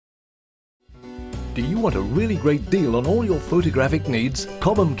Do you want a really great deal on all your photographic needs?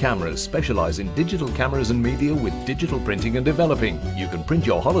 Cobham Cameras specialize in digital cameras and media with digital printing and developing. You can print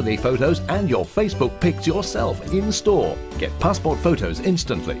your holiday photos and your Facebook pics yourself in store. Get passport photos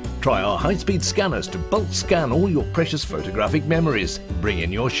instantly. Try our high-speed scanners to bulk scan all your precious photographic memories. Bring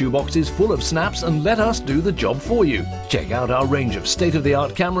in your shoeboxes full of snaps and let us do the job for you. Check out our range of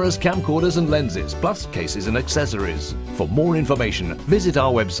state-of-the-art cameras, camcorders and lenses, plus cases and accessories. For more information, visit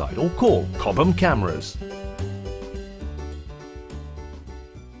our website or call Cobham Cameras.